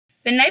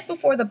The night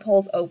before the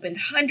polls opened,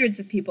 hundreds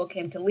of people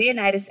came to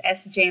Leonitis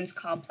S. James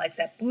Complex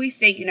at Bowie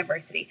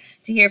University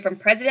to hear from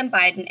President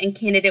Biden and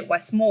candidate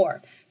Wes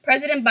Moore.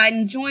 President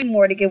Biden joined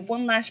Moore to give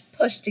one last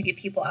push to get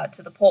people out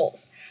to the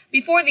polls.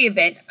 Before the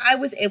event, I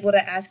was able to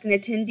ask an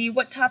attendee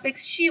what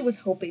topics she was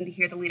hoping to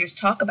hear the leaders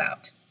talk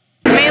about.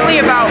 Mainly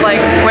about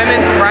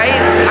women's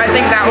rights. I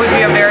think that would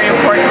be a very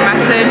important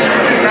message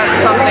because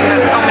that's something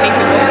that so many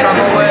people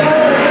struggle with.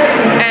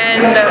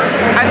 And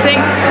I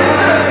think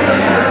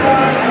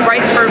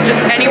rights for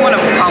just anyone of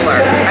color.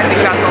 I think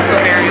that's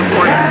also very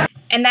important.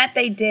 And that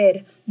they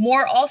did.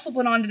 Moore also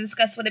went on to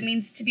discuss what it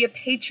means to be a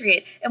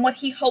patriot and what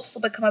he hopes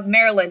will become of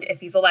Maryland if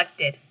he's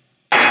elected.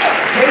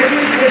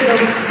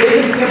 Patriotism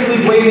isn't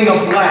simply waving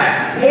a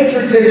flag.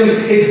 Patriotism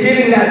is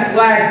giving that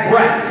flag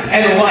breath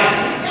and life.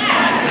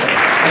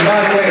 And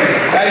by the way,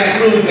 that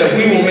includes that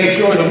we will make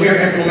sure that we are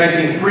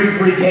implementing free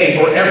pre-K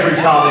for every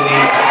child in the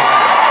United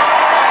States.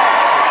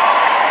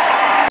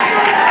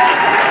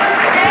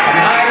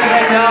 And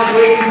I cannot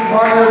wait to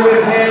partner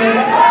with him in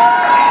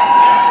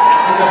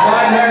the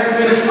Biden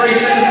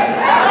administration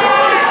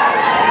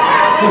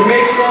to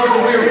make sure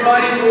that we are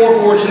fighting for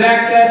abortion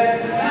access,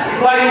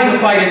 fighting to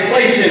fight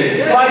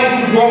inflation,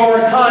 fighting to grow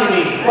our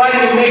economy,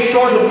 fighting to make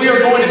sure that we are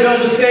going to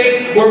build a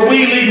state where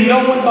we leave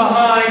no one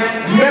behind,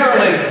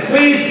 Maryland.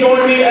 Please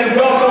join me and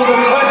welcome the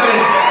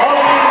President of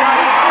the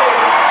United States.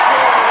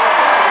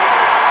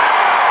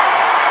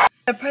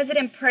 The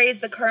President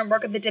praised the current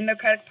work of the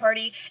Democratic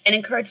Party and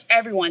encouraged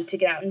everyone to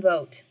get out and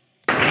vote.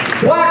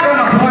 Black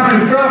unemployment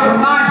has dropped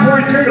from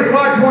 9.2 to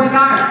 5.9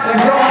 and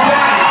going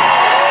down.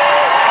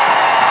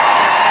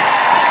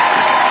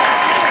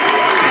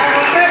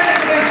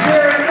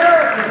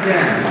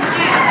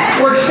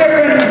 We're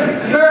shipping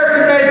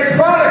American-made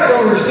products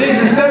overseas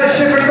instead of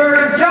shipping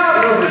American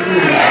jobs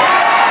overseas.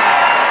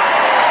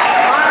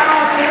 I'm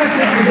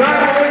optimistic because I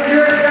believe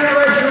your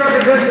generation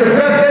represents the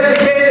best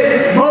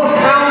educated, most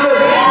talented,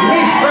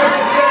 least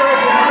present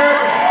generation in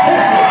American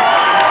history.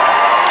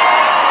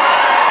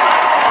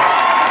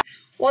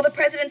 While the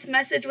president's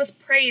message was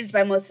praised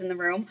by most in the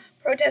room,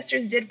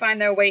 protesters did find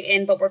their way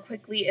in but were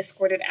quickly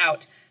escorted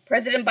out.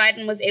 President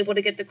Biden was able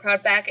to get the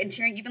crowd back and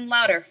cheering even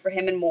louder for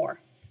him and Moore.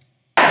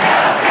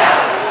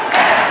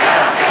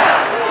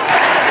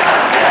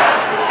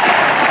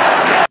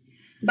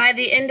 By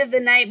the end of the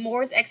night,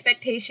 Moore's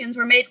expectations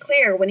were made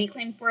clear when he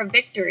claimed for a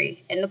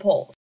victory in the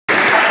polls. We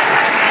come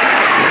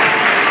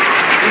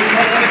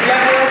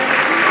together,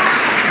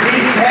 we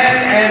can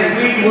and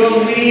we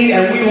will lead,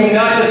 and we will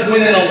not just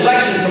win an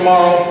election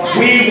tomorrow,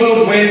 we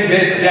will win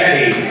this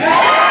decade.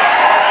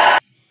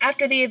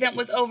 After the event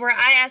was over,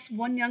 I asked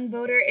one young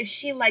voter if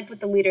she liked what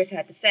the leaders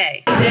had to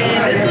say.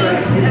 This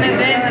was an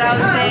event that I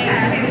would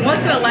say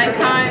once in a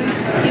lifetime,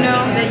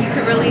 that you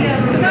could really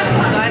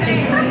vote. So I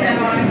think so,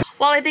 yes.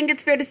 While I think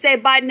it's fair to say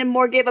Biden and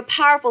Moore gave a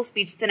powerful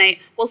speech tonight,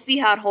 we'll see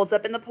how it holds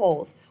up in the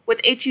polls. With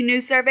HU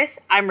News Service,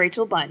 I'm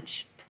Rachel Bunch.